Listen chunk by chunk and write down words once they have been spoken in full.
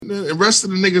The rest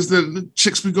of the niggas, the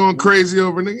chicks be going crazy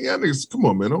over, nigga. Yeah, niggas, come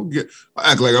on, man. Don't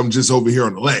act like I'm just over here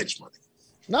on the ledge, money.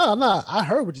 No. I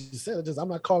heard what you said. I'm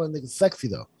not calling niggas sexy,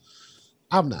 though.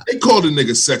 I'm not. They call the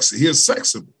nigga sexy. He a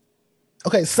sex symbol.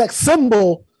 Okay, sex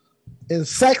symbol and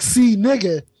sexy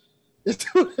nigga is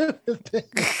two different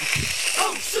things.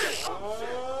 Oh, shit.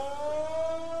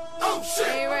 Oh, shit.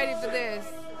 Are you ready for this?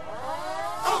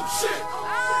 Oh, shit.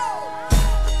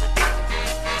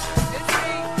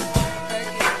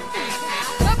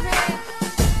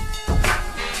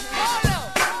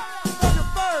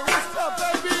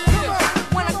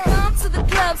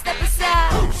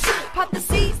 Pop the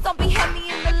seats, don't be heavy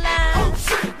in the line.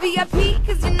 VIP,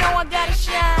 cause you know I gotta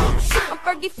shine. I'm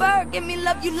Fergie Ferg, give me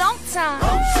love you long time.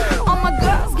 All my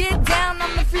girls get down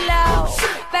on the floor.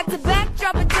 Back to back,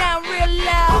 drop it down real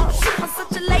loud. I'm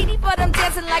such a lady, but I'm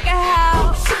dancing like a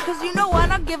house. Cause you know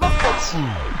what, I give a fuck.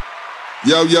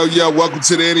 Yo, welcome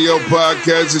to the NEO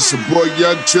Podcast. It's your boy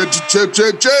Young Chip.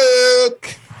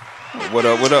 What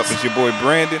up? It's your boy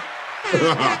Brandon.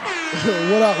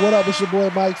 What up? It's your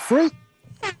boy Mike Freak.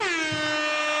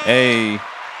 Hey,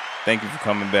 thank you for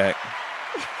coming back.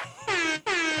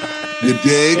 You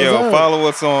dig? Yo, follow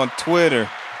us on Twitter,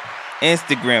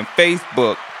 Instagram,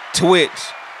 Facebook, Twitch,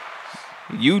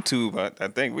 YouTube. I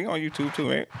think we on YouTube too,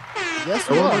 right? Yes,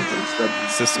 we are.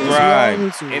 Subscribe,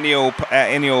 NEO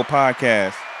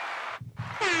Podcast.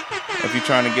 If you're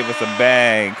trying to give us a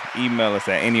bag, email us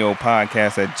at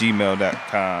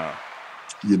neopodcast@gmail.com.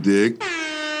 You dig?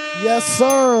 Yes,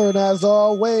 sir. And as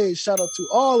always, shout out to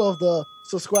all of the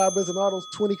subscribers in all those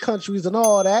 20 countries and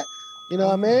all that. You know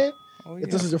what I mean? Oh, yeah, if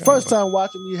this is your first time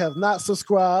watching, you have not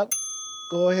subscribed,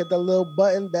 go ahead, that little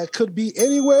button that could be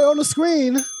anywhere on the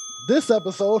screen. This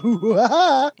episode,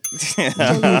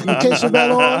 notification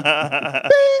bell on.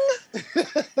 Bing!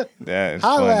 That is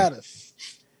Holla at us.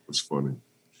 It's funny.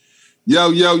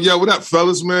 Yo, what up,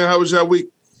 fellas, man? How was y'all week?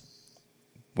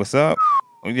 What's up?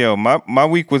 Yo, my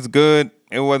week was good.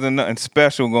 It wasn't nothing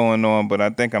special going on, but I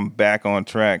think I'm back on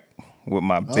track with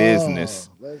my business.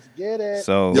 Let's get it.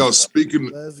 So, yo, speaking.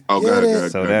 Go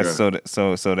ahead.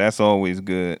 So that's always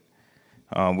good.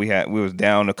 We was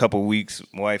down a couple weeks.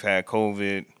 My wife had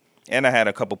COVID, and I had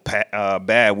a couple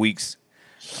bad weeks.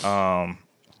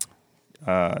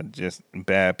 Just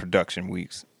bad production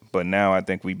weeks. But now I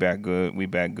think we back good. We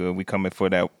coming for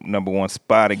that number one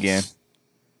spot again.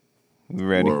 We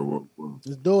ready? Word.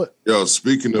 Let's do it. Yo,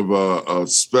 speaking of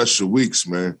special weeks,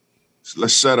 man,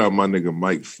 let's shout out my nigga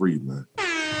Mike Free, man.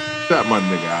 Shout my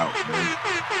nigga out, man.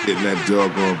 Getting that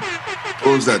doggone,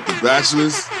 what was that, The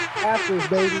Bachelors? Bachelors,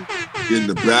 baby. Getting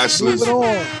The Bachelors. Moving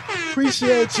on.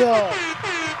 Appreciate y'all.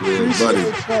 Yeah, buddy.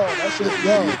 That shit,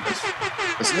 yo.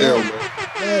 That's L,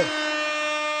 man.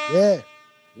 Yeah.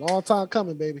 Long time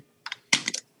coming, baby.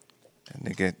 That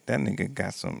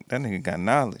nigga got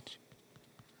knowledge.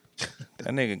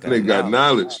 That nigga got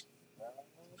knowledge.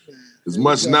 As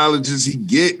much knowledge as he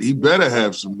get, he better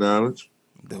have some knowledge.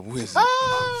 The wizard.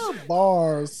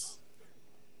 Bars.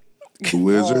 The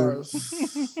wizard. Bars.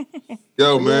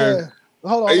 Yo, man. Yeah.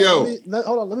 Hold on. Hey, yo.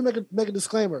 Let me make a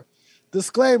disclaimer.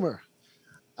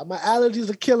 My allergies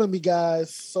are killing me,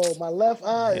 guys. So my left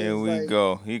eye Here is we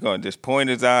go. He gonna just point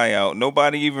his eye out.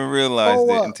 Nobody even realized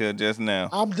it until just now.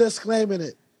 I'm disclaiming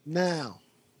it now.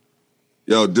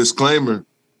 Yo, disclaimer.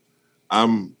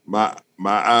 My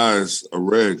eyes are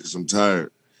red because I'm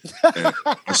tired. And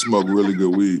I smoke really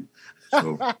good weed.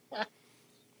 So.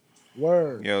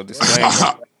 Word. Yo,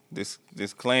 disclaimer.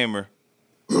 Disclaimer.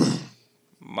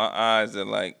 My eyes are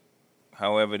like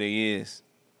however they is.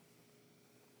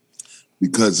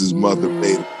 Because his mother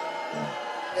made him.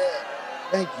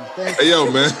 Thank you. Hey,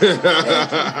 yo, man.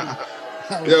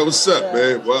 Yo, what's up,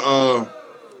 man? Well,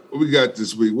 what we got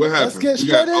this week? What happened? Let's get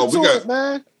straight into it,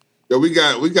 man. Yo, we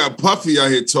got Puffy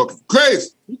out here talking crazy.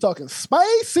 You talking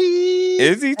spicy?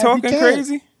 Is he talking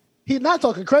crazy? He's not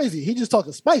talking crazy. He just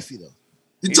talking spicy though.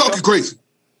 He talking crazy.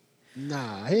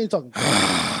 Nah, he ain't talking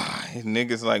crazy.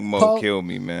 Niggas like Mo kill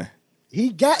me, man. He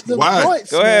got the Why?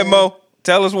 points. Go ahead, Mo.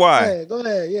 Tell us why. Yeah, go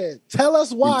ahead. Yeah, tell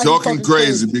us why. He's talking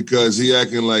crazy because he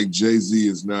acting like Jay-Z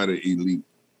is not an elite.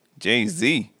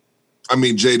 Jay-Z. I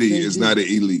mean, JD is not an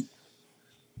elite.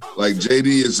 Like JD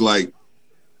is like,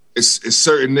 it's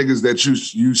certain niggas that you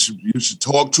should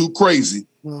talk to crazy,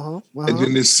 and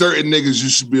then there's certain niggas you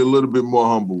should be a little bit more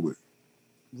humble with.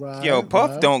 Right, Yo,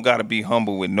 Puff don't gotta be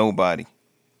humble with nobody.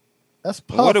 That's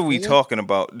Puff. What are we talking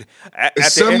about? At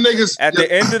the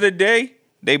end of the day,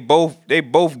 they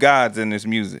both gods in this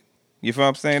music. You feel what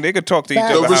I'm saying? They could talk to each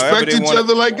other. Respect each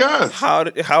other like gods.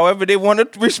 However they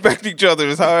want to respect each other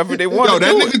is however they want to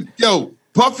do it. Yo,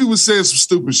 Puffy was saying some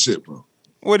stupid shit, bro.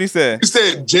 What'd he say? He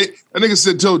said, that nigga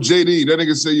said, told JD, that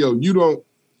nigga said, yo, you don't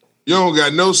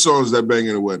got no songs that bang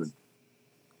in a wedding.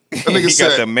 That nigga He said,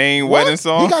 got the main wedding He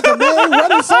song. got the main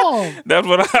wedding song. That's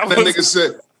what I that was. nigga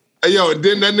said, hey, yo, and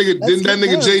then that nigga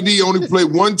JD only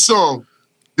played one song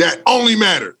that only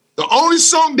mattered. The only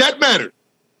song that mattered.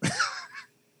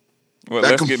 Well,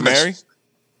 that let's get married.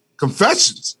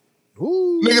 Confessions.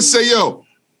 Ooh. Nigga say, yo,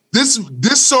 this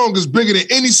song is bigger than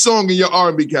any song in your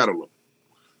R&B catalog.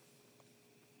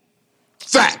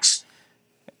 Facts.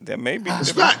 That may be.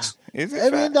 It's facts. Is it I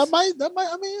mean, facts? that might.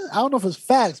 I mean, I don't know if it's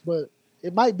facts, but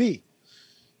it might be.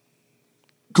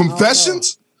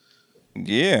 Confessions?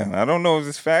 Yeah, I don't know if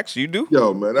it's facts. You do?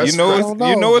 Yo, man, that's You know facts. it's-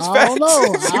 you know it's facts.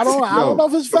 I don't know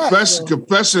if it's facts.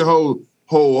 Confession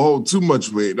hold too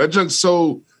much weight. That junk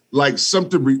so like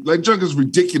something like junk is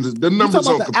ridiculous. The You numbers talking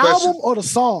on about the Confession. album or the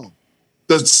song?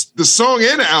 The song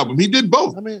and the album. He did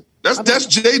both. I mean, that's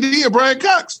JD and Brian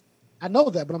Cox. I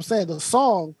know that, but I'm saying the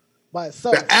song by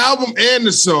itself. The album and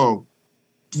the song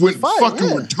went Fire, fucking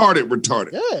yeah.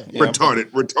 retarded. Yeah.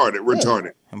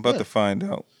 Retarded. I'm about to find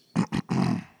out.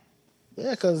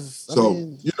 Yeah, because So,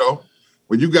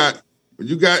 when you got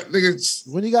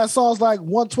niggas, when you got songs like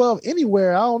 112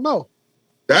 Anywhere, I don't know.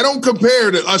 that don't compare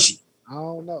to Usher. I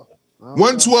don't know.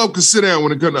 112 can sit down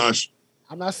when it comes to Usher.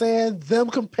 I'm not saying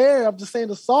them compare. I'm just saying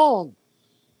the song.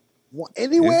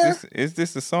 Anywhere? Is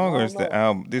this the song or is the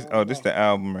album? This the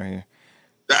album right here.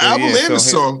 The album and the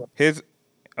song.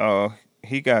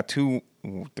 He got 2,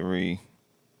 3.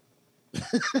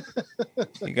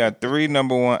 He got 3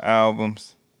 number 1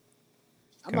 albums.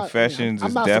 Confessions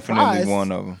is definitely surprised.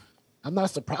 one of them. I'm not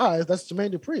surprised. That's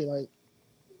Jermaine Dupri. Like,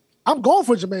 I'm going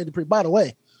for Jermaine Dupri. By the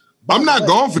way, I'm not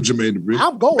going for Jermaine Dupri.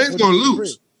 I'm going. Jermaine's going to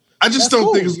lose. I just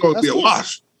don't think it's going to be a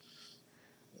wash.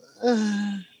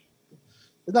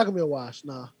 It's not gonna be a wash.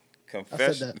 Nah.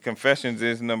 Confessions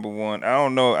is number 1. I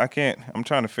don't know. I'm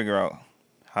trying to figure out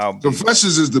how.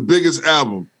 Confessions is the biggest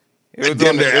album. It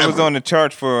was on the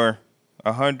chart for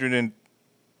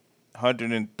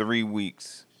 103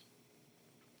 weeks.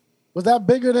 Was that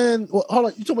bigger than? Well, hold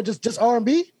on, you talking about just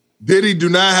R&B? Diddy do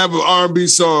not have an R&B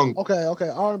song. Okay,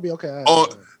 R&B. Okay. All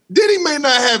right. Diddy may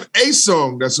not have a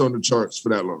song that's on the charts for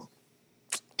that long.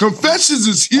 Confessions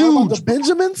is huge. The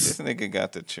Benjamins? This nigga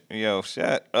got the yo.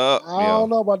 Shut up. I don't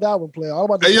know about that one, player. All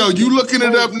about hey, yo, you looking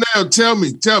it up now? Tell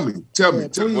me.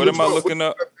 What am I looking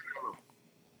up?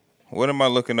 What am I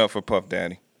looking up for Puff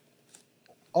Daddy?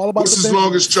 All about. What's his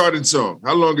longest charting song?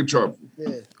 How long it charted?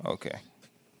 Yeah. Okay.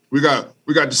 We got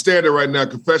the standard right now.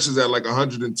 Confessions at like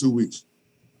 102 weeks.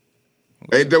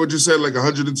 Ain't that what you said? Like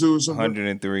 102 or something?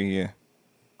 103, yeah.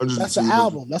 102 That's the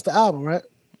album. That's the album, right?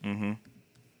 Mm-hmm.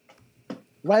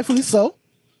 Rightfully so.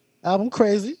 Album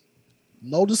crazy.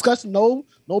 No discussion. No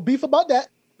beef about that.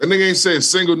 That nigga ain't say a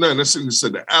single nothing. That nigga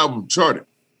said the album charted.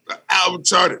 The album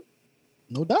charted.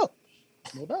 No doubt.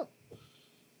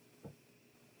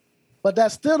 But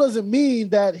that still doesn't mean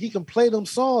that he can play them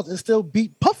songs and still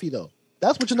beat Puffy, though.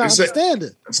 That's what you're not understanding.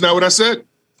 That's not what I said.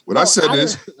 I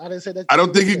didn't say that. I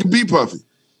don't think he can beat Puffy.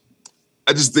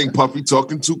 I just think Puffy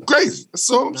talking too crazy. That's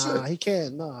all I'm saying. He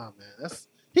can't. Nah, man.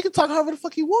 He can talk however the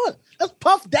fuck he want. That's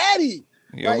Puff Daddy.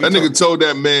 Yo, that nigga told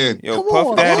that man. Yo,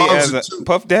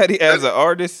 Puff Daddy as an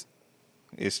artist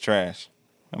is trash.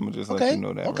 I'm gonna just let you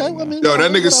know that. Okay. Right yo,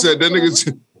 that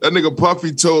nigga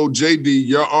Puffy told JD,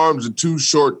 your arms are too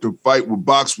short to fight with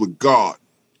box with God.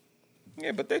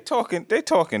 Yeah, but they talk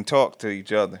to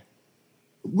each other.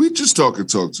 We just talk to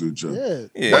each other.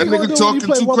 Yeah. That nigga talking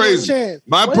too crazy.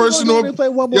 My personal,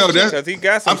 because he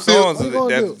got some songs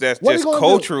that's just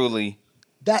culturally.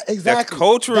 That's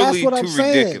culturally too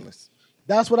ridiculous.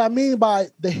 That's what I mean by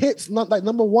the hits. Not like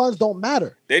number ones don't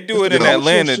matter. They do it in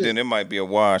Atlanta, then it might be a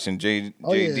wash, and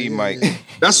JD might.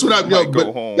 That's what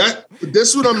go home.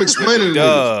 That's what I'm explaining.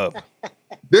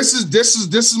 This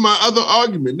is my other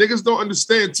argument. Niggas don't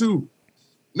understand too.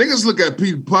 Niggas look at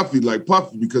Puffy like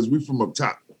Puffy because we from up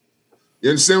top.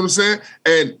 You understand what I'm saying?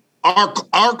 And our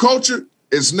culture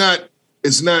is not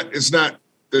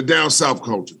the down south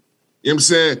culture. You know what I'm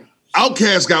saying?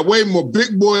 Outkast got way more,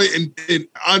 Big Boy and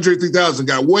Andre 3000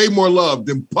 got way more love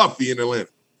than Puffy in Atlanta.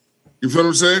 You feel what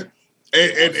I'm saying?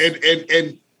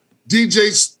 And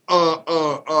DJ's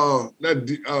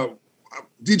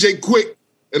DJ Quick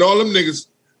and all them niggas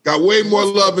got way more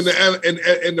love in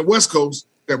the West Coast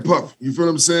than Puffy. You feel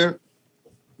what I'm saying?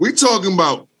 We talking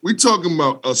about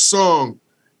a song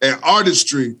and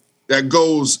artistry that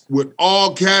goes with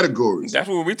all categories. That's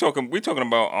what we talking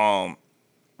about.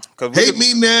 Hate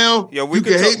Me Now. Yeah, you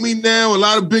can hate me now. A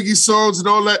lot of Biggie songs and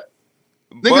all that.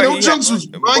 Nigga, those jokes was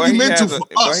monumental for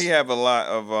us. But he have a lot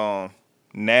of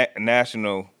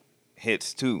national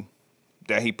hits too.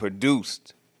 that he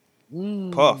produced.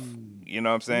 Puff. You know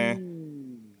what I'm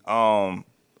saying?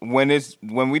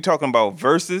 When we talking about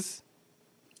verses,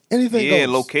 anything goes.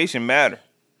 Location matter.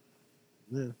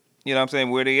 Yeah. You know what I'm saying?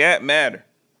 Where they at matter.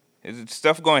 Is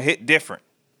stuff gonna hit different?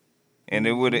 And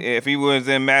it would, if he was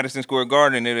in Madison Square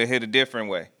Garden, it'd hit a different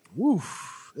way.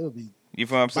 Oof. It'll be You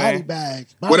feel what I'm saying? body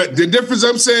bags. The difference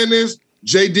I'm saying is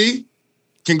JD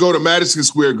can go to Madison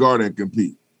Square Garden and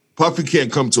compete. Puffy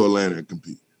can't come to Atlanta and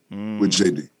compete with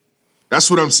JD. That's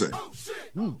what I'm saying.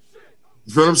 You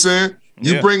feel what I'm saying?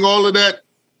 You bring all of that,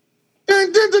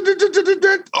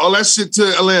 all that shit to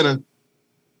Atlanta,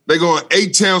 they going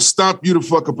A-Town stomp you the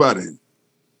fuck up out of here.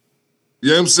 You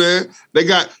know what I'm saying? They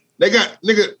got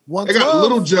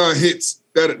Little John hits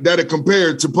that are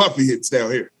compared to Puffy hits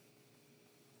down here.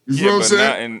 You feel what I'm saying?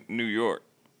 Not in New York.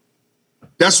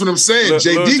 That's what I'm saying.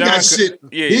 JD got shit.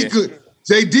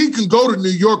 JD can go to New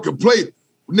York and play,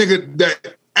 nigga,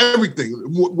 that everything.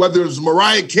 Whether it's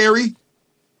Mariah Carey,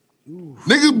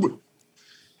 nigga.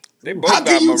 They both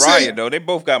got Mariah, though. They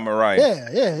both got Mariah.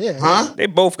 Yeah. Huh? They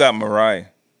both got Mariah.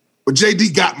 But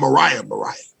JD got Mariah.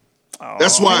 Oh.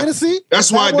 That's why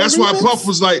Puff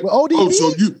was like, oh,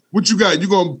 so what you got? You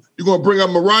gonna bring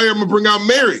out Mariah? I'm gonna bring out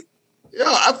Mary. Yeah,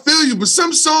 I feel you, but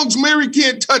some songs Mary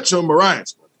can't touch on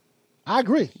Mariah's. I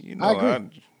agree.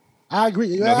 I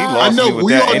agree. No, he lost me with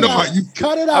we that all know anyway. how you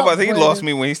cut it out. How about he lost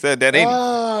me when he said that?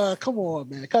 Come on,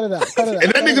 man. Cut it out.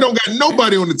 And that nigga don't got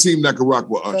nobody on the team that can rock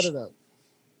with Usher. Cut it out.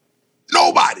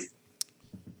 Nobody.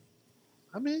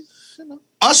 I mean, you know.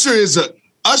 Usher is a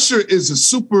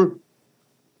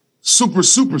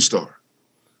superstar.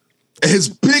 And his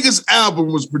biggest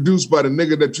album was produced by the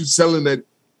nigga that you selling that.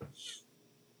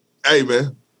 Hey,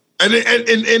 man.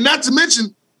 And not to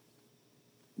mention,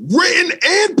 written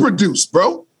and produced,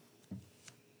 bro.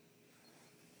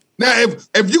 Now,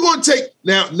 if you're gonna take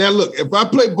now look, if I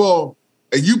play ball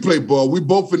and you play ball, we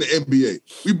both in the NBA.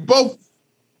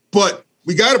 But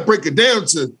we gotta break it down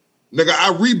to, nigga,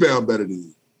 I rebound better than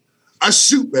you. I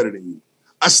shoot better than you.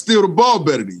 I steal the ball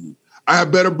better than you. I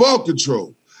have better ball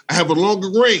control. I have a longer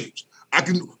range.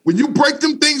 When you break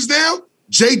them things down,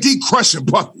 JD crushing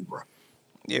Puffy, bro.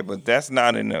 Yeah, but that's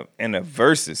not in a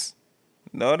versus.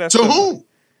 No, that's to whom?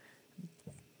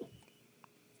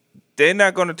 They're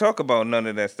not going to talk about none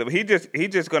of that stuff. He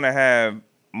just going to have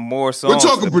more songs.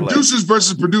 We're talking producers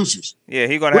versus producers. Yeah,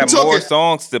 he's going to have more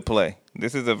songs to play.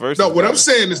 This is a versus. No, what I'm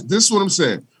saying is this is what I'm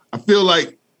saying. I feel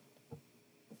like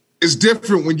it's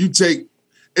different when you take.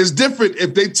 It's different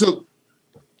if they took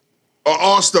an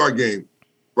all-star game,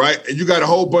 right? And you got a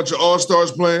whole bunch of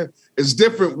all-stars playing. It's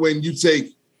different when you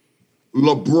take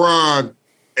LeBron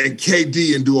and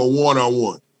KD and do a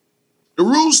one-on-one. The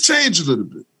rules change a little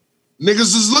bit.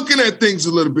 Niggas is looking at things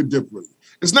a little bit differently.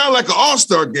 It's not like an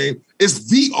all-star game. It's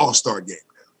the all-star game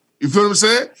now. You feel what I'm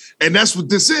saying? And that's what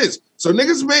this is. So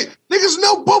niggas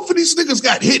know both of these niggas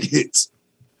got hits.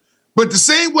 But the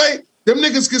same way, them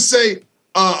niggas can say,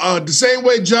 the same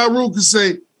way Ja Rule can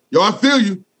say, yo, I feel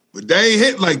you, but they ain't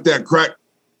hit like that, crack.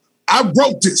 I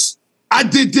wrote this. I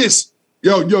did this.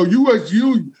 Yo,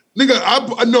 you, nigga,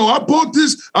 I bought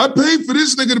this. I paid for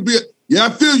this nigga to be yeah, I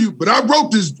feel you, but I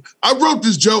wrote this,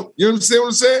 Joe. You understand what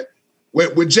I'm saying?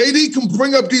 When JD can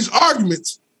bring up these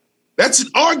arguments, that's an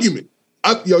argument.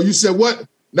 You said what?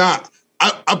 Nah,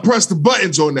 I pressed the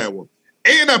buttons on that one.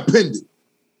 And I pinned it.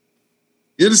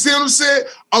 You understand what I'm saying?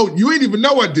 Oh, you ain't even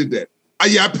know I did that.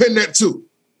 Yeah, I pinned that too.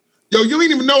 Yo, you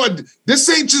ain't even know this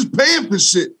ain't just paying for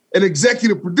shit and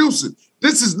executive producing.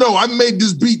 This is, I made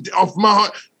this beat off my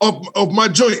heart, off my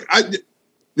joint. You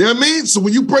know what I mean? So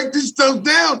when you break this stuff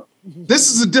down, this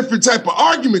is a different type of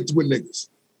argument with niggas.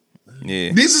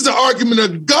 Yeah. This is the argument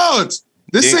of gods.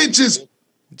 This ain't just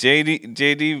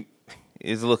JD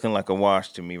is looking like a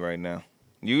wash to me right now.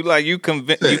 You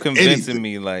convincing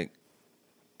me like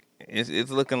it's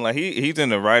looking like he's in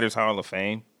the Writers Hall of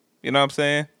Fame. You know what I'm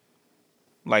saying?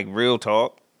 Like real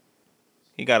talk.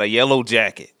 He got a yellow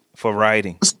jacket for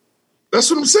writing.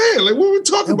 That's what I'm saying. Like what we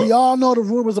talking about? We all know the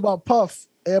rumors about Puff.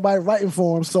 Everybody writing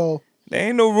for him, so there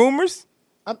ain't no rumors.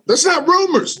 That's not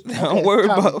rumors. Don't worry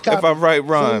about if I write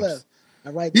rhymes.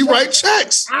 He write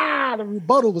checks. The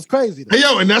rebuttal was crazy. Hey,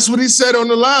 yo, and that's what he said on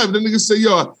the live. The nigga say,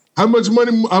 yo, how much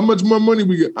more money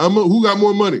we get? Who got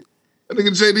more money? That nigga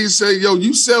JD say, yo,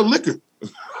 you sell liquor.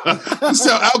 You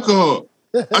sell alcohol.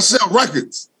 I sell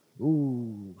records.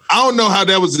 Ooh. I don't know how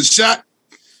that was a shot,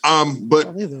 but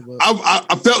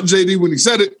I felt JD when he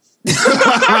said it.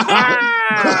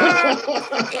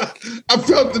 I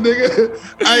felt the nigga.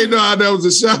 I didn't know how that was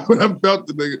a shot, but I felt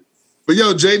the nigga. But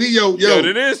yo, JD, yo,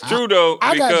 it is true though.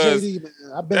 I got because JD,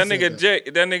 man. that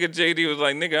nigga JD was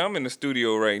like, nigga, I'm in the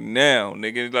studio right now,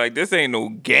 nigga. Like, this ain't no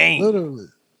game. Literally.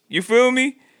 You feel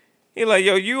me? He like,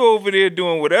 yo, you over there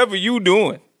doing whatever you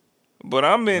doing, but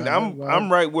I'm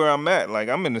right where I'm at. Like,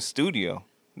 I'm in the studio.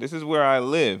 This is where I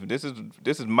live. This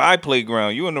is my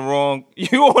playground. You on the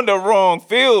wrong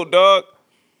field, dog.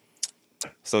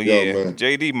 So yeah, man.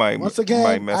 JD might Once again,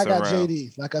 might mess I got around.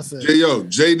 JD. Like I said,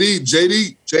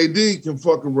 JD can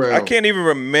fuck around. I can't even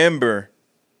remember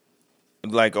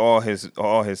like all his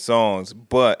songs,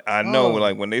 but I know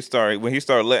like when he started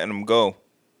letting them go,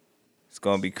 it's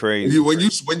gonna be crazy. When you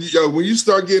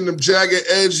start getting them jagged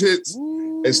edge hits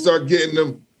and start getting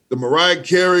them the Mariah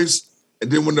Careys, and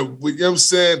then you know what I'm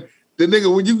saying, the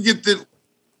nigga when you get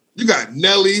you got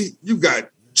Nelly, you got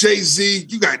Jay-Z,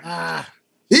 you got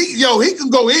he can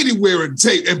go anywhere and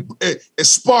take and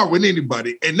spar with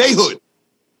anybody and they hood.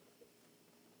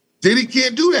 Diddy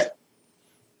can't do that.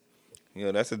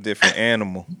 Yeah, that's a different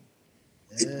animal.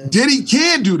 Diddy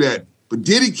can do that, but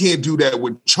Diddy can't do that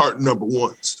with chart number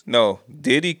ones. No,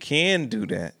 Diddy can do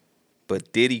that,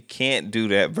 but Diddy can't do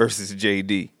that versus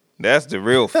JD. That's the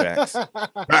real facts.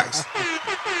 Facts.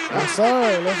 yes,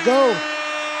 sir. Let's go.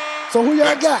 So who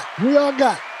y'all got?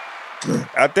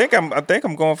 I think I'm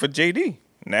going for JD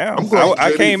now.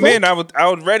 I came in. I was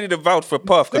ready to vouch for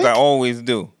Puff because I always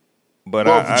do. But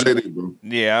JD, bro.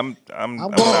 Yeah, I'm going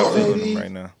not for with him JD.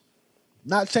 right now.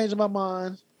 Not changing my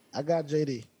mind. I got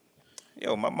JD.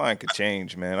 Yo, my mind could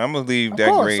change, man. I'm gonna leave Of that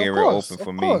course, gray of area course, open for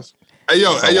of me. course. Hey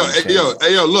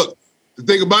yo, look. The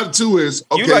thing about it too is,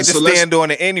 okay, You like so to stand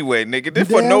on it anyway, nigga. This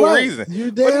You for damn no right. reason. You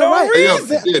For damn no right. Hey, yo,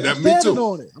 reason. yeah, I'm that me standing too.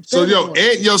 on it. I'm So standing yo, on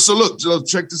it. and yo, so look,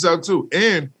 check this out too.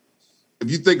 And if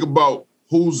you think about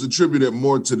who's attributed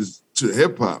more to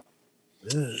hip hop,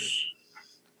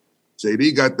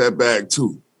 JD got that bag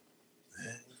too.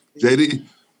 JD,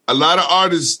 a lot of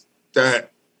artists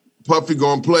that Puffy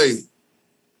gonna play,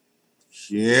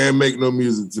 she ain't make no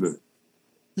music today,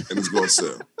 and it's gonna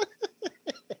sell.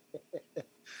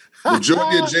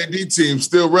 Majority of JD team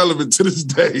still relevant to this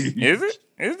day. Is it?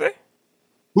 Is they?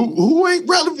 Who ain't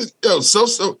relevant? Yo,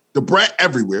 so the Brat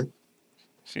everywhere.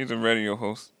 She's a radio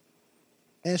host.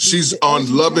 And She's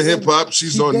on Love and Hip Hop.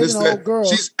 She's on this, dating an old that. girl.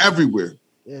 She's everywhere.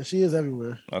 Yeah, she is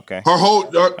everywhere. Okay. Her whole.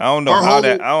 I don't know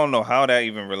how that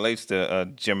even relates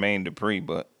to Jermaine Dupri,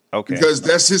 but okay. Because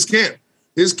that's his camp.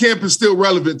 His camp is still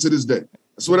relevant to this day.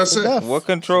 That's what I said. What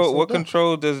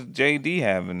control does JD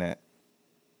have in that?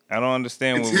 I don't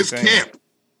understand It's what we're his saying. camp.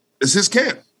 It's his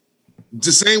camp.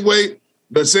 The same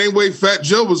way Fat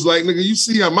Joe was like, nigga, you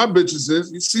see how my bitches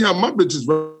is. You see how my bitches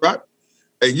rock.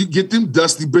 And you get them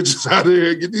dusty bitches out of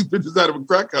here. Get these bitches out of a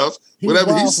crack house.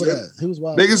 Whatever he said. He was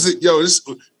wild. Niggas, yo,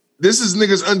 this is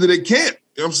niggas under their camp.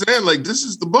 You know what I'm saying? Like, this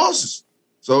is the bosses.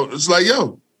 So it's like,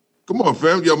 yo, come on,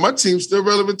 fam. Yo, my team's still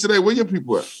relevant today. Where your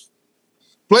people at?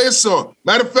 Play a song.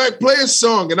 Matter of fact, play a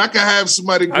song, and I can have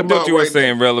somebody come I out thought you were right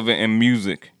saying relevant in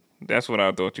music. That's what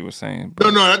I thought you were saying.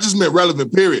 now. No, I just meant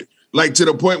relevant, period. Like, to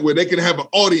the point where they can have an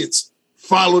audience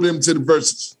follow them to the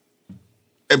verses.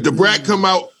 If the Brat come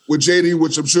out with JD,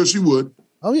 which I'm sure she would,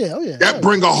 Oh yeah. that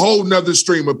bring a whole nother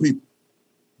stream of people.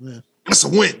 Yeah. That's a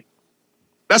win.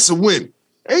 That's a win.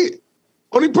 Hey,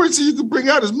 only person you can bring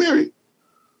out is Mary.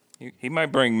 He might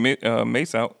bring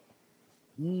Mace out.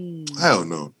 Hell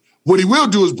no. What he will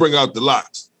do is bring out the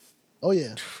locks. Oh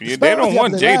yeah. Yeah, they don't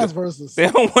want Jada. They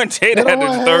don't want Jada at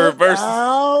the third verse.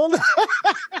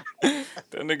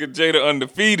 That nigga Jada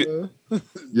undefeated.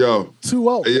 Yo.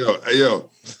 2-0. Hey, yo.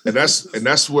 And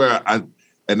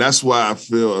that's why I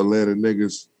feel Atlanta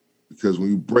niggas, because when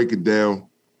you break it down,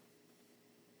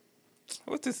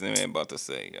 What's this man about to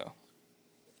say, yo?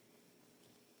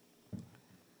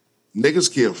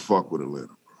 niggas can't fuck with Atlanta,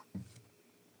 bro.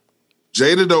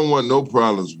 Jada don't want no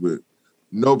problems with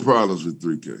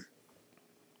 3K.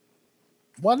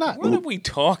 Why not? What are we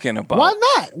talking about? Why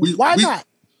not? Why not?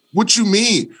 What you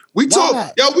mean? We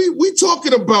not?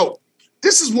 talking about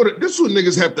this is what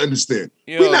niggas have to understand.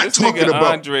 Yo, We're not this talking nigga about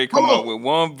Andre come Hold out on. with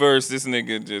one verse. This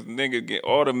nigga get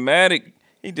automatic.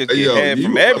 He just Hey, get yo, head you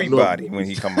from don't everybody know. when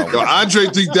he come out Yo, with it. Andre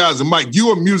 3000, Mike,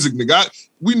 you a music nigga.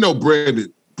 We know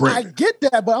Brandon. I get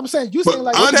that, but I'm saying you But saying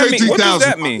like Andre What does 3000.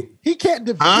 that mean? he can't.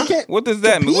 Huh? He can't. What does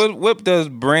that mean? compete? What does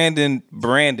Brandon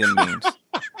means?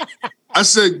 I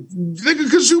said, nigga,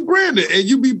 because you Brandon and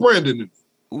you be Brandon.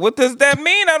 What does that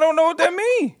mean? I don't know what that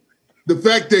mean. The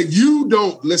fact that you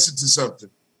don't listen to something,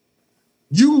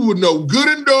 you would know good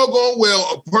and doggone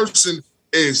well a person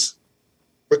is,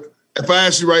 if I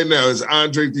ask you right now, is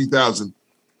Andre 3000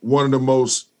 one of the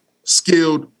most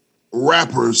skilled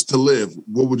rappers to live?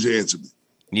 What would your answer be?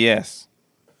 Yes.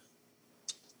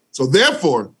 So So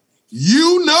therefore,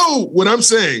 you know what I'm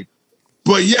saying,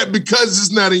 but yet because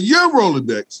it's not in your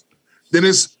Rolodex, then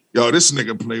it's this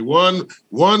nigga play one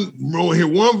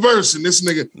verse and this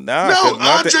nigga.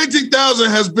 Andre 3000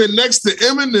 has been next to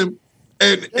Eminem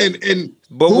and.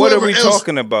 But what are we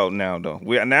talking about now, though?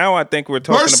 Now I think we're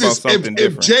talking about something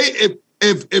different.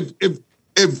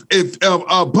 If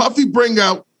Puffy bring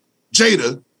out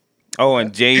Jada,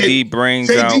 and JD bring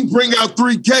out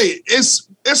 3K,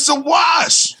 it's a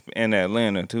wash. In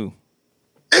Atlanta too.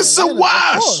 It's a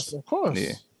wash. Of course.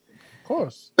 Yeah. Of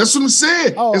course. That's what I'm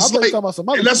saying. It's like,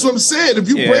 and that's what I'm saying. If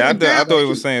you break it down, I thought he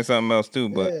was saying something else too,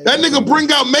 but that nigga bring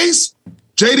out Mace,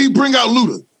 JD bring out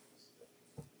Luda.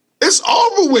 It's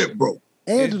over with, bro.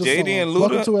 And JD and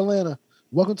Luda.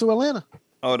 Welcome to Atlanta.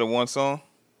 Oh, the one song.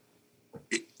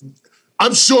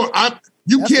 I'm sure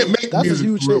you can't make music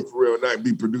for real and not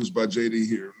be produced by JD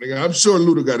here, nigga. I'm sure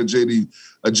Luda got a JD.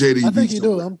 I think he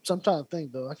do. I'm trying to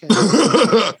think though. I can't.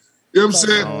 You know what I'm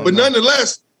saying? But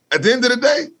nonetheless, at the end of the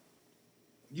day,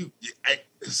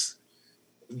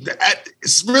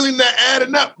 it's really not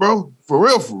adding up, bro. For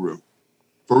real. You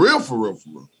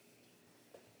know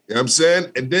what I'm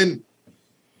saying? And then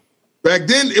back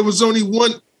then it was only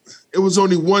one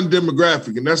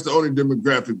demographic, and that's the only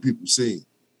demographic people seen.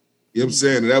 You know what I'm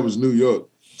saying? And that was New York.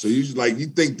 So you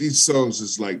think these songs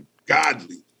is like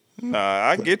godly.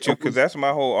 Nah, I get you, because that's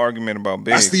my whole argument about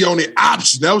Big. That's the only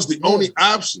option. That was the only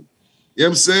option. You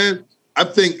know what I'm saying? I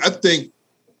think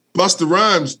Busta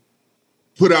Rhymes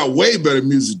put out way better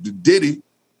music than Diddy,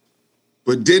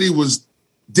 but Diddy was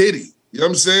Diddy. You know what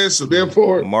I'm saying? So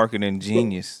therefore, marketing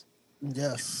genius.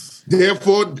 Yes.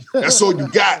 Therefore, that's all you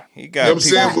got. He got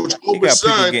people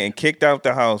getting kicked out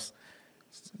the house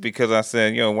because I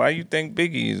said, why you think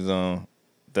Biggie is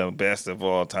the best of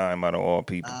all time out of all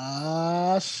people?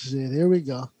 Shit. Here we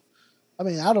go. I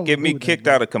mean, I don't get me kicked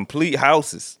out of complete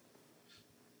houses.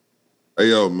 Hey,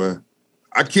 yo, man.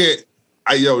 I can't.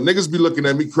 Niggas be looking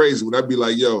at me crazy when I be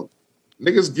like,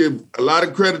 niggas give a lot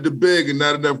of credit to Big and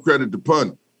not enough credit to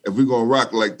Pun. If we gonna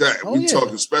rock like that, talk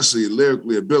especially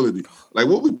lyrically ability. Like,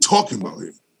 what we talking about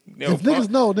here? If niggas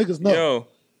know, niggas know. Yo,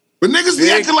 but niggas be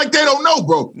acting like they don't know,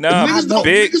 bro. Nah,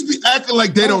 niggas be acting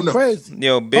like they don't know. Crazy.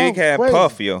 Big had crazy.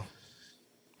 Puff,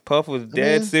 Puff was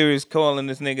dead serious calling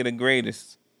this nigga the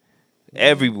greatest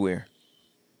everywhere.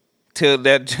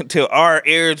 Till our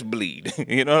ears bleed.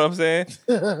 You know what I'm saying?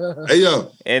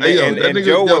 And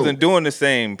Joe wasn't doing the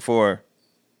same for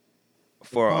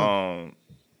Pun.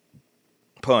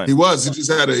 He was. He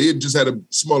just had a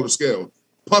smaller scale.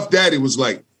 Puff Daddy was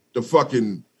like the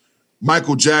fucking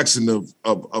Michael Jackson of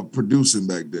producing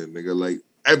back then, nigga. Like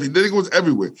nigga was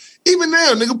everywhere. Even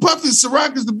now, nigga, Puffy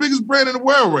Ciroc is the biggest brand in the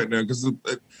world right now because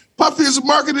Puffy is a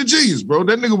marketing genius, bro.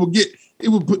 That nigga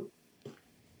would put.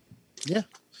 Yeah.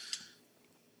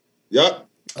 Yup.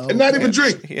 And not even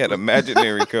drink. He had an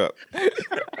imaginary cup. You know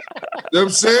what I'm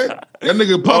saying? That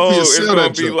nigga Puffy is sell that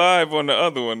it's gonna be live on the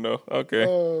other one though. Okay.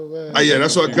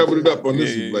 That's why I covered it up on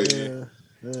this one.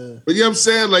 But you know what I'm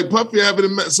saying? Like Puffy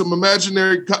having some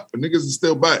imaginary cup, but niggas is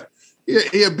still buy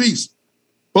it. He a beast.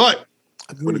 But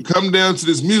when it come down to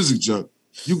this music junk,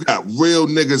 you got real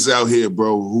niggas out here,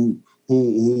 bro,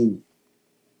 who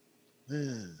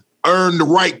earn the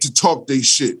right to talk they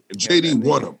shit. And JD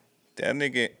won them. That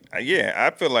nigga,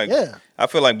 I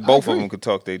feel like both of them could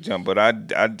talk their jump, but I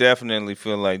definitely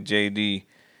feel like JD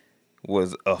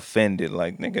was offended.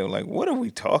 Like, nigga, like, what are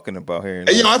we talking about here?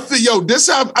 Like, hey, I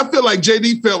feel like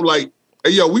JD felt like,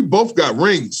 hey, we both got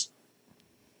rings,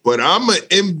 but I'm an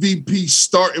MVP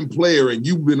starting player and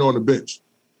you've been on the bench.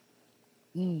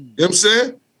 You know what I'm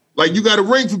saying? Like, you got a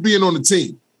ring for being on the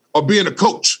team or being a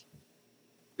coach.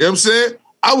 You know what I'm saying?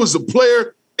 I was a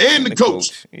player and the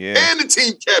coach and the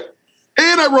team captain.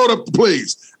 And I wrote up the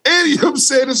plays. And you know what I'm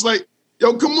saying? It's like,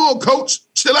 come on, coach.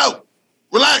 Chill out.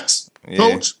 Relax,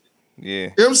 coach. Yeah. You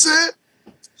know what I'm saying?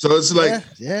 So it's like,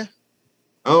 I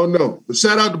don't know. But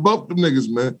shout out to both them niggas,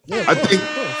 man. Yeah, I think,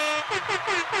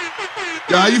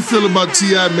 how you feel about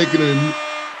T.I.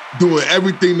 doing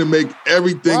everything to make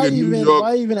everything in New York?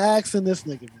 Why even asking this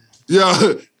nigga, man?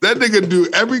 Yeah, that nigga do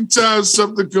every time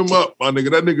something come up, my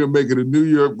nigga, that nigga make it a New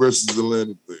York versus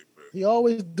Atlanta thing, man. He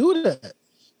always do that.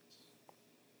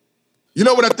 You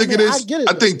know what I think it is?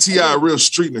 I think T.I. a real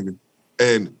street nigga.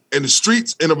 And in the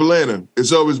streets in Atlanta,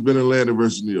 it's always been Atlanta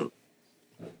versus New York.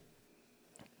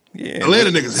 Yeah, Atlanta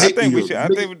niggas hate New York.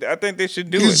 I think they should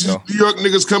do it, though. New York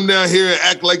niggas come down here and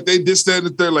act like they this, that, and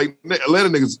the third. Like Atlanta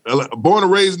niggas, born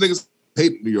and raised niggas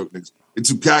hate New York niggas. They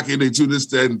too cocky, they too this,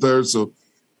 that, and third. So,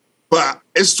 but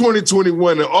it's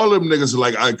 2021 and all of them niggas are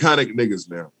like iconic niggas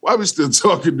now. Why we still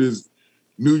talking this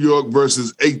New York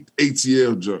versus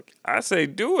ATL junk? I say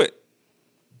do it.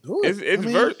 Do it.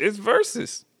 It's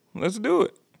versus. Let's do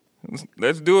it.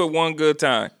 Let's do it one good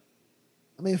time.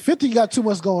 I mean, 50 got too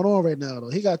much going on right now, though.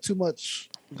 He got too much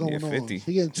going 50. on.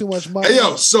 He getting too much money. Hey,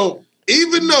 yo, so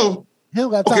even though he don't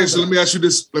got time. Okay, so let me ask you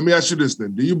this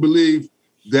then. Do you believe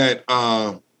that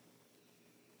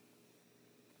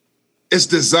it's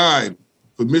designed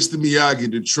for Mr.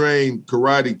 Miyagi to train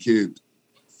Karate Kid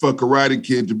for Karate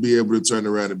Kid to be able to turn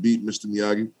around and beat Mr.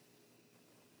 Miyagi?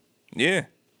 Yeah.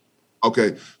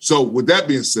 Okay, so with that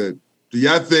being said, do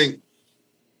y'all think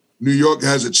New York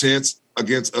has a chance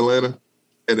against Atlanta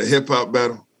in a hip hop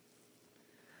battle?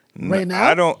 Right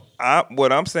now?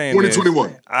 What I'm saying 2021.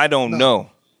 is I don't know.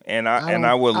 And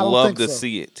I would love to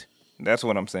see it. That's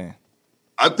what I'm saying.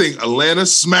 I think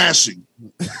Atlanta's smashing.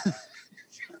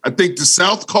 I think the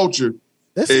South culture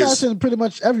They're smashing pretty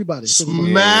much everybody.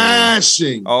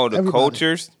 Smashing. Oh, the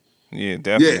cultures? Yeah,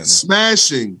 definitely. Yeah,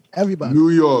 smashing everybody. New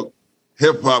York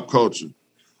hip-hop culture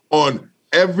on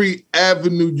every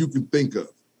avenue you can think of.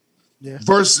 Yeah.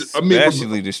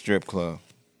 Especially the strip club.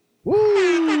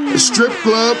 Woo. The strip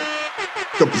club,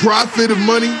 the profit of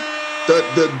money,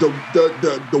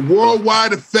 the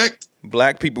worldwide effect.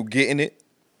 Black people getting it.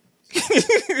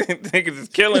 Niggas is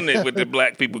killing it with the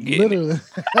black people getting it.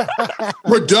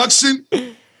 Production.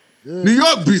 New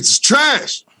York beats is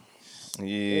trash.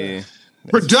 Yeah.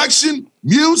 Production,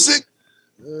 music,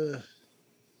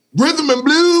 rhythm and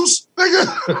blues.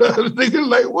 Nigga,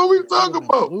 like, what we talking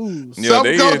about? Yeah,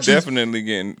 they are definitely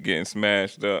getting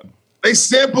smashed up. They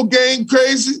sample game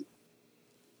crazy.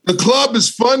 The club is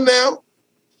fun now.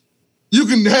 You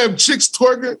can have chicks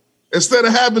twerking instead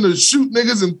of having to shoot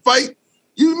niggas and fight.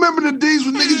 You remember the days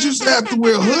when niggas used to have to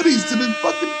wear hoodies to the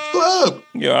fucking club?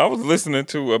 Yeah, I was listening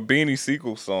to a Beanie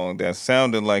Siegel song that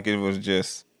sounded like it was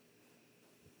just...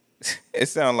 It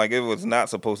sounded like it was not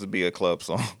supposed to be a club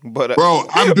song. But bro,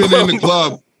 I've been in the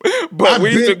club. But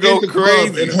we used to go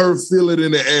crazy. And her feel it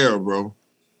in the air, bro.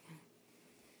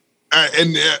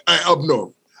 And up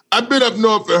north. I've been up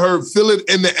north and her feel it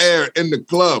in the air in the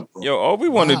club, bro. Yo, all we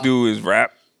want to do is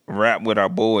rap with our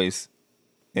boys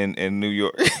in New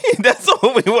York. That's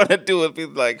all we want to do. Is be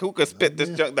like, who could spit this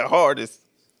junk the hardest?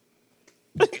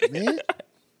 Man.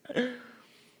 Hey,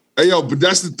 yo, but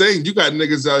that's the thing. You got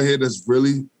niggas out here that's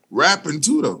really rapping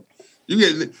too, though. You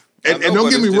get and don't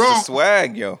get me wrong.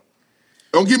 Swag, yo.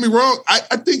 Don't get me wrong.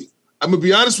 I think I'm gonna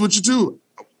be honest with you too.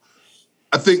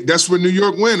 I think that's where New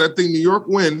York win. I think New York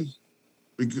win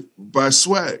by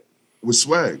swag, with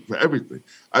swag for everything.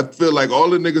 I feel like all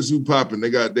the niggas who popping,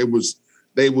 they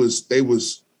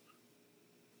was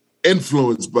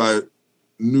influenced by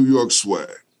New York swag.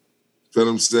 Feel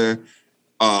what I'm saying?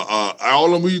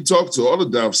 All of them you talk to, all the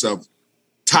down south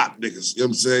top niggas. You know what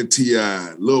I'm saying?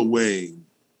 T.I., Lil Wayne,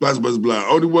 blah, blah, blah.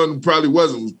 Only one who probably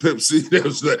wasn't was Pimp C. They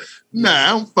was like, nah, I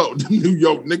don't fuck with them New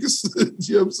York niggas.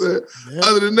 You know what I'm saying? Yeah.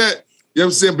 Other than that, you know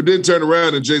what I'm saying? But then turn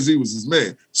around and Jay-Z was his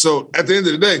man. So at the end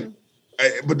of the day,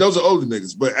 but those are older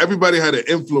niggas. But everybody had an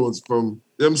influence from, you know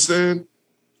what I'm saying?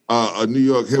 A New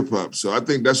York hip hop. So I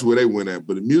think that's where they went at.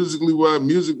 But music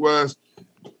wise,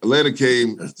 Atlanta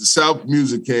came, the South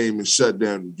music came and shut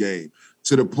down the game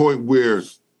to the point where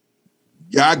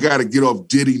y'all got to get off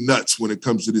Diddy nuts when it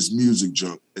comes to this music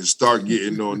junk and start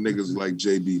getting on niggas like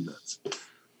JB nuts.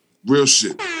 Real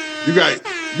shit. You got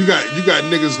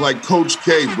niggas like Coach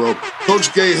K, bro.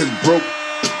 Coach K has broke,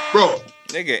 bro.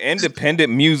 Nigga,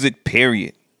 independent music,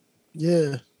 period.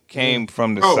 Yeah. Came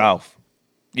from the South.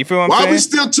 You feel what I'm saying? Why we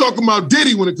still talking about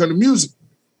Diddy when it comes to music?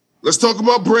 Let's talk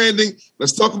about branding.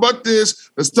 Let's talk about this.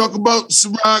 Let's talk about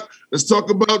Ciroc. Let's talk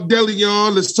about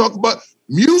DeLeon. Let's talk about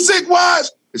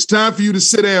music-wise. It's time for you to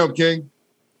sit down, King.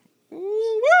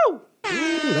 Woo!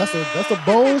 That's a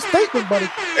bold statement, buddy.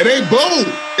 It ain't bold.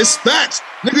 It's facts.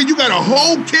 Nigga, you got a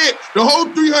whole kit, the whole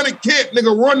 300 kit,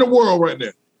 nigga, run the world right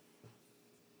now.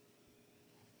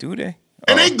 Do they?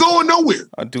 It ain't going nowhere.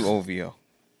 I do OVO.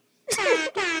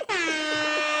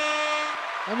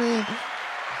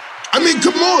 I mean,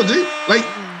 come on, G. Like,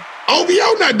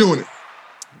 OVO not doing it.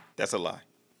 That's a lie.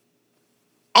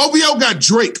 OVO got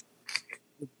Drake.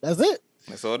 That's it.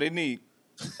 That's all they need.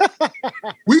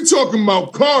 We talking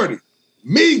about Cardi,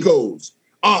 Migos,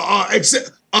 what's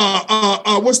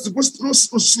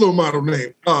the slow model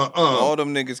name? All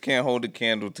them niggas can't hold a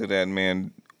candle to that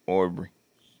man Aubrey.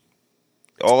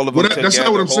 All of them together, that's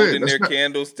not what I'm holding saying. their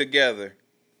candles together.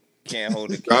 Can't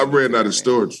hold a candle. I ran out of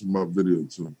storage for my video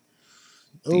too.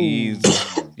 You're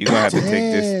gonna have to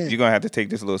take this. You're gonna have to take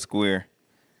this little square.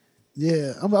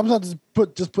 Yeah, I'm gonna just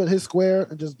put his square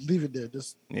and just leave it there.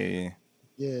 Just yeah.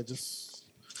 Yeah, just.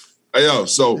 Hey, yo,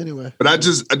 so anyway, but I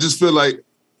just feel like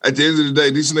At the end of the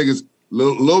day, these niggas,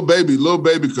 Lil Baby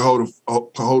could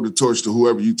hold the torch to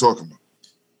whoever you talking about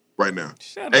right now,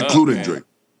 including Drake.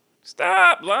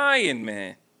 Stop lying,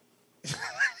 man.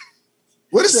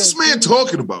 What is this man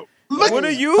talking about? What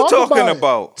are you talking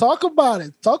about? Talk about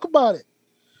it. Talk about it.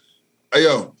 Hey,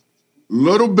 yo,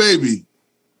 Lil Baby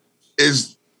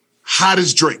is hot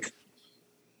as Drake.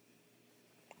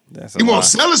 He won't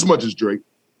sell as much as Drake.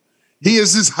 He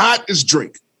is as hot as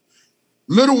Drake.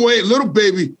 Lil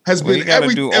Baby has been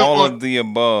everything. You gotta do all of the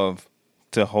above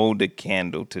to hold a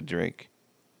candle to Drake.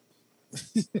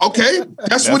 Okay,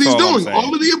 that's what he's doing.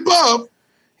 All of the above.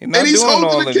 He's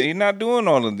not doing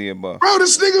all of the above. Bro,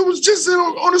 this nigga was just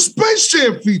on a Space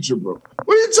Jam feature, bro.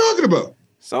 What are you talking about?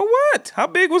 So what? How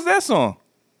big was that song?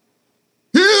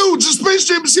 Huge. The Space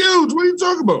Jam is huge. What are you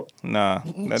talking about? Nah.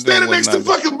 Standing next to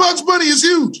fucking Bugs Bunny is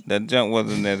huge. That junk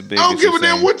wasn't as big. I don't give a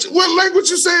damn what language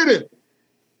you saying it.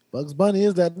 Bugs Bunny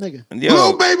is that nigga.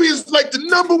 Lil Baby is like the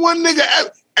number one nigga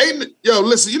ever. Yo,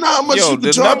 listen, you know how much you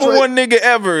can charge? The number one nigga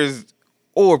ever is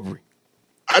Aubrey.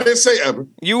 I didn't say ever.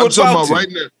 I'm talking about right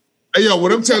now. Hey, yo,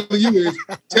 what I'm telling you is,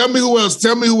 tell me who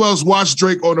else watched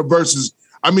Drake on the verse,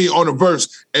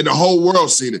 and the whole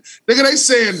world seen it. Nigga,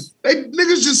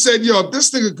 niggas just said, yo, if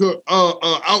this nigga could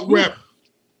out-rap,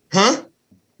 huh?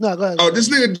 No, go ahead. Oh, this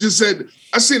nigga just said,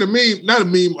 I seen a meme, not a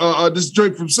meme, this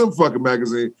Drake from some fucking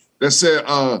magazine that said,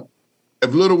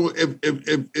 if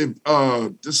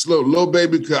this Lil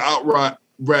Baby could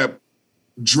out-rap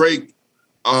Drake,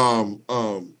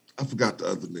 I forgot the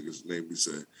other nigga's name he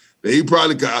said. That he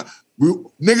probably got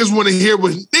niggas want to hear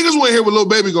what Lil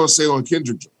Baby gonna say on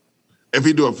Kendrick if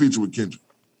he do a feature with Kendrick.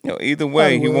 Either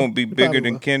way, he won't be bigger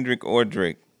than Kendrick or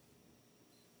Drake.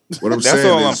 What I'm That's saying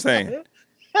all is, I'm saying.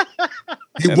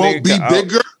 He won't be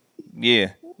bigger.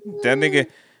 Yeah, that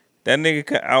nigga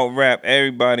can out rap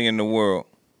everybody in the world.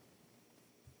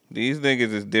 These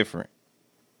niggas is different.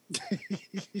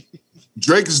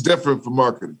 Drake is different for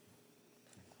marketing.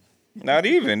 Not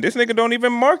even. This nigga don't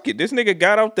even market. This nigga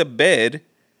got out the bed,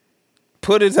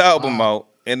 put his album out,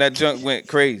 and that junk went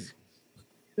crazy.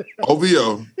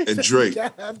 OVO and Drake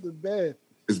got out the bed.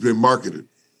 It's been marketed.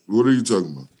 What are you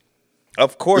talking about?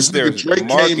 Of course there's Drake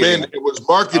marketing. Came in, it was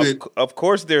marketed. Of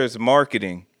course there's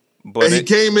marketing. But and he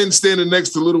came in standing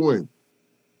next to Lil Wayne.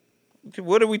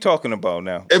 What are we talking about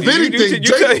now? If anything,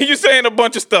 you're saying a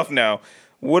bunch of stuff now.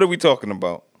 What are we talking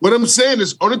about? What I'm saying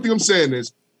is, only thing I'm saying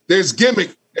is, there's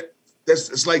gimmick.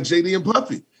 It's like JD and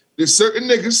Puffy. There's certain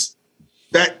niggas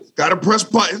that gotta press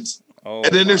buttons, and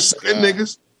then there's certain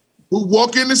niggas who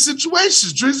walk into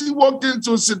situations. Drizzy walked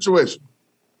into a situation,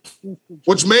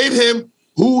 which made him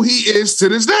who he is to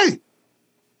this day.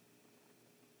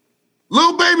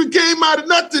 Lil Baby came out of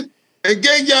nothing and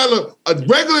gave y'all a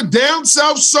regular down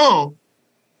south song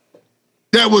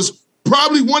that was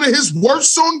probably one of his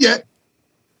worst songs yet,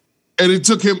 and it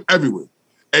took him everywhere.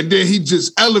 And then he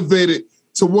just elevated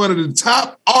to one of the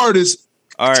top artists,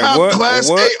 all right, top class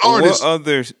A artists. What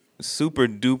other super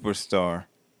duper star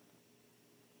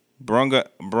brung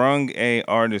a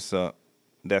artist up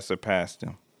that surpassed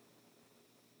him?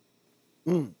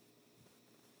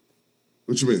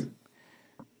 What you mean?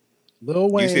 Lil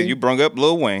Wayne. You said you brung up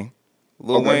Lil Wayne.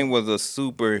 Lil Wayne was a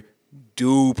super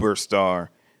duper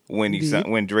star when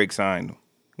when Drake signed him.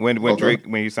 When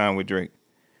he signed with Drake.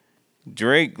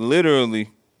 Drake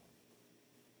literally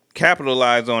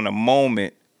capitalized on a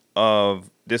moment of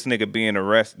this nigga being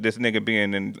arrested, this nigga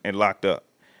being in locked up,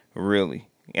 really.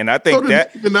 And I think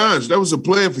that was a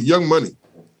plan for Young Money.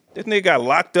 This nigga got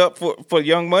locked up for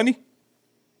Young Money?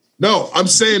 No, I'm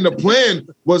saying the plan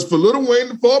was for Lil Wayne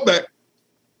to fall back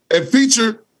and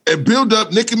feature and build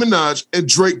up Nicki Minaj and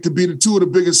Drake to be the two of the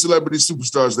biggest celebrity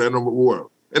superstars that in the world.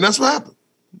 And that's what happened.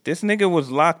 This nigga was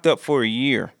locked up for a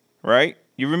year, right?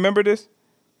 You remember this?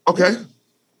 Okay.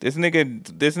 This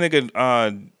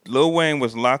nigga, Lil Wayne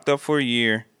was locked up for a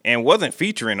year and wasn't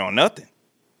featuring on nothing.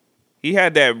 He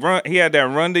had that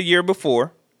run the year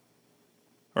before,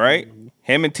 right? Mm-hmm.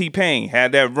 Him and T-Pain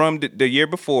had that run the year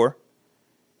before.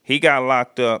 He got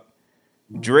locked up.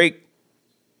 Drake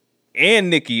and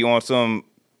Nicki on some,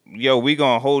 we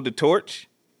gonna hold the torch.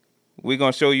 We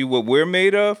gonna show you what we're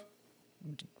made of.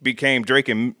 Became Drake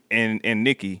and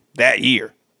Nicki that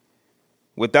year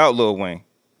without Lil Wayne.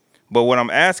 But what I'm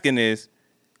asking is,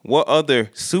 what other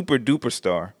super duper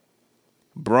star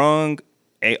brung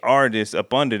a artist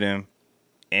up under them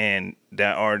and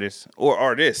that artist or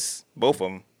artists, both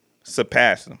of them,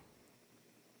 surpassed them?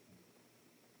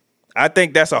 I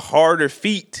think that's a harder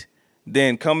feat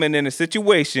than coming in a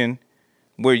situation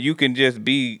where you can just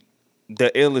be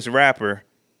the illest rapper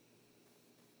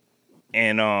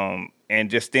and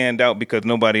just stand out because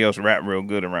nobody else rap real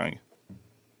good around you.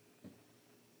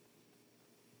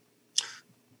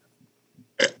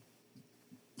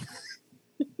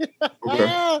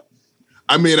 Okay.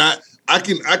 I mean, I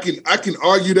can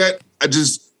argue that. I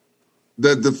just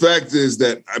the fact is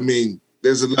that I mean,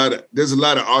 there's a lot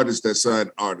of artists that sign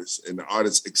artists, and the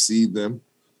artists exceed them.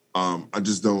 I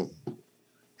just don't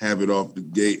have it off the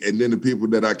gate. And then the people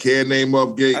that I can name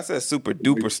off gate, I said super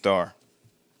duper star.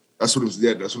 That's what I'm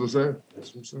saying. That's what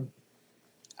I'm saying.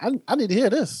 I need to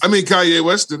hear this. I mean, Kanye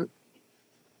West did it.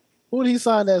 Who did he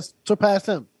sign that surpassed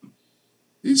him?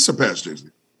 He surpassed Jay-Z.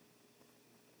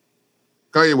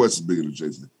 Kanye West is bigger than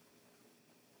Jay-Z.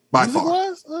 By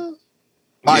far.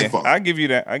 By far. I give you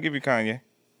that. I give you Kanye.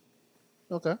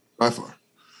 Okay. By far.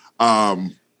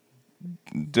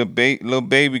 Lil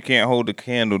Baby can't hold a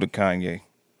candle to Kanye.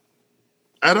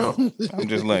 At all. I'm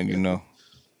just letting you know.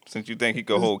 Since you think he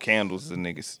could hold candles to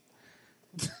niggas.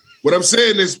 What I'm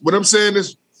saying is,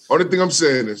 only thing I'm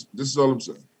saying is, this is all I'm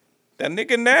saying. That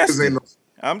nigga nasty.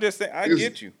 I'm just saying, I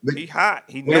get you. He hot.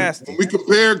 He nasty.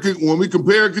 When we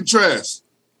compare and contrast,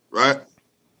 right?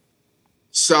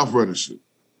 South running shit.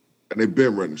 And they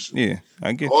been running shit. Yeah,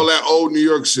 I get all that old New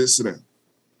York shit, sit down.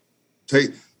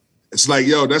 It's like,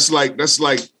 yo, that's like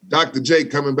Dr. J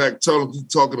coming back talking to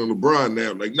LeBron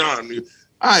now. Like, nah,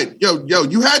 all right, yo,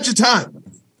 you had your time.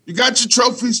 You got your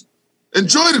trophies.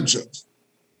 Enjoy them, Chucks.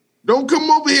 Don't come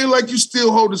over here like you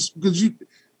still hold us because you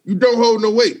don't hold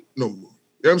no weight no more. You know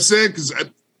what I'm saying? Because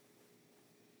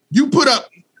you put up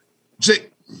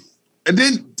and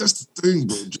then that's the thing,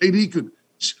 bro.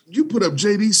 You put up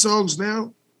JD songs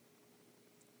now.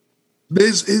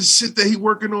 There's his shit that he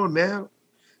working on now.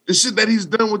 The shit that he's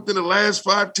done within the last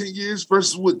 5-10 years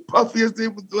versus what Puffy has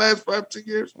did with the last 5-10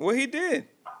 years. What he did?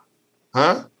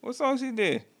 Huh? What songs he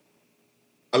did?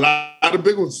 A lot of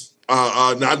big ones.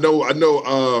 I know.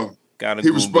 He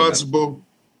responsible.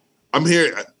 I'm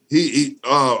here.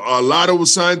 Lotto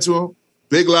was signed to him.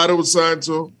 Big Lotto was signed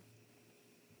to him.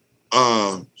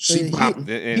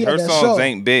 Her songs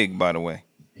ain't big, by the way.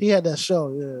 He had that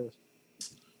show, yeah,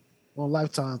 on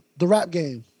Lifetime. The Rap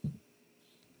Game.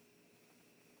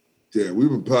 Yeah, we've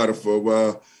been potted for a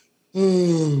while.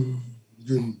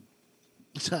 Nice.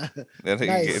 I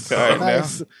like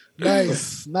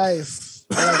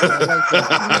that.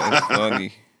 That's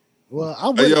funny. Well,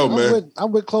 I'm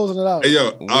with closing it out. Hey,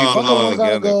 yo,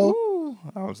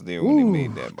 I was there when they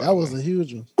made that. That was a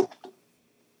huge one.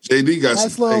 JD got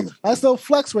nice little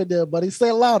flex right there, buddy. Say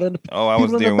it louder. I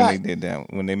was there when they did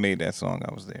that. When they made that song,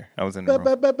 I was there. I was in the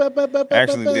room. I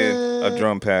actually did a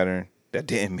drum pattern that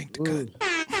didn't make the cut.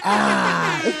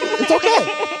 It's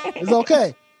okay. It's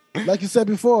okay. Like you said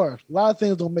before, a lot of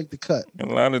things don't make the cut. A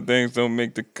lot of things don't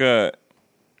make the cut.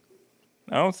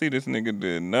 I don't see this nigga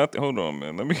did nothing. Hold on,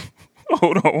 man. Let me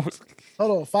hold on.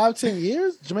 5-10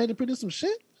 years? Jermaine to produce some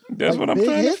shit? That's what I'm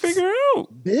trying to figure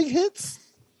out. Big hits?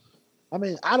 I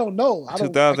mean, I don't know.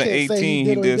 2018,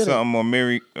 he did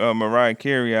something on Mariah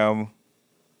Carey album.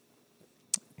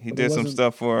 He did some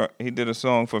stuff he did a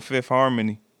song for Fifth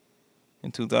Harmony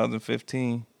in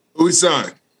 2015. Who he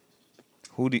signed?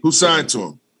 Who signed to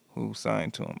him? Who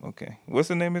signed to him? Okay. What's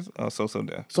the name? So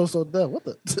Def. So Def. What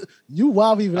the? You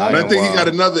wild even. I think he got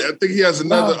another. I think he has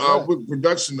another with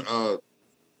production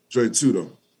joint too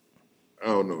though. I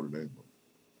don't know the name.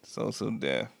 So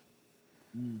Def.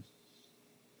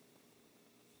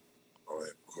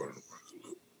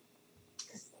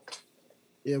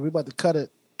 Yeah, we about to cut it.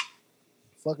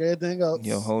 Fuck everything else.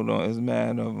 Yo, hold on. It's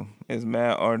mad of them. It's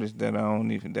mad artists that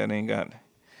that ain't got.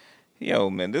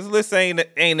 Yo, man, this list ain't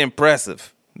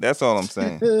impressive. That's all I'm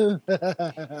saying.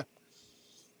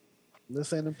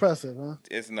 This ain't impressive, huh?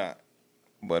 It's not.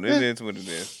 But it is what it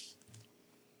is.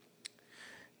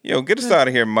 Yo, get us out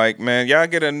of here, Mike, man. Y'all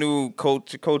get a new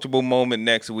coachable moment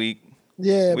next week.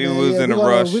 Yeah, we was in a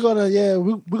rush. We're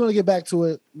gonna get back to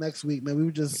it next week, man. We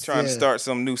were just trying to start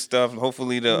some new stuff.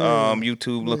 Hopefully the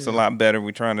YouTube looks a lot better.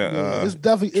 We're trying to it's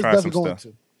definitely going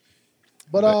to.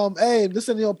 But hey,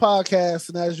 listen to your podcast,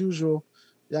 and as usual,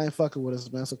 y'all ain't fucking with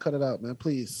us, man. So cut it out, man,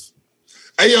 please.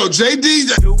 Hey yo, JD.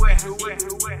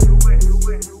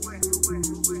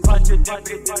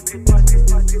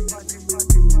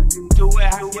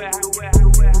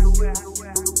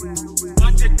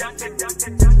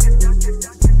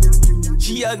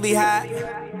 She ugly hot,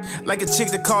 like a chick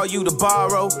to call you to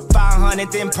borrow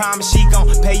 500, then promise she gon'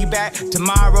 pay you back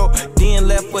tomorrow. Then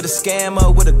left with a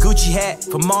scammer with a Gucci hat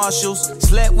for Marshalls.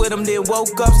 Slept with him, then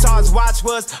woke up, saw his watch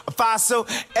was a fossil.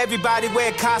 Everybody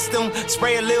wear a costume,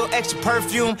 spray a little extra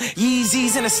perfume.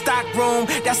 Yeezys in the stock room,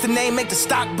 that's the name, make the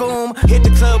stock boom. Hit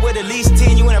the club with at least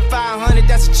 10, you in a 500,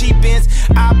 that's a cheap ends.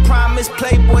 I promise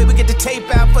Playboy, we get the tape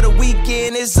out for the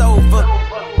weekend, it's over.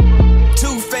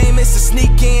 Too famous. it's a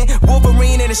sneak in.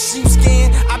 Wolverine in a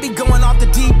sheepskin. I be going off the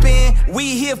deep end.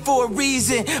 We here for a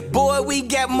reason. Boy, we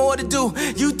got more to do.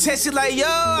 You text it like, yo,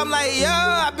 I'm like, yo,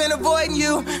 I've been avoiding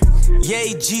you.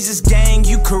 Yay, Jesus gang,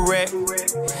 you correct.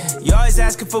 You always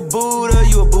asking for Buddha,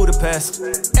 you a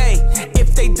Budapest. Hey,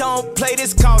 if they don't play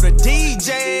this, call the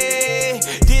DJ.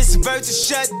 This verse is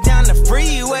shut down the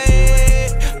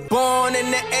freeway. Born in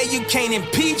the air, you can't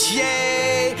impeach,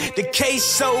 yeah. The case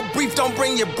so brief, don't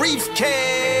bring your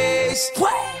briefcase.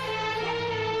 What?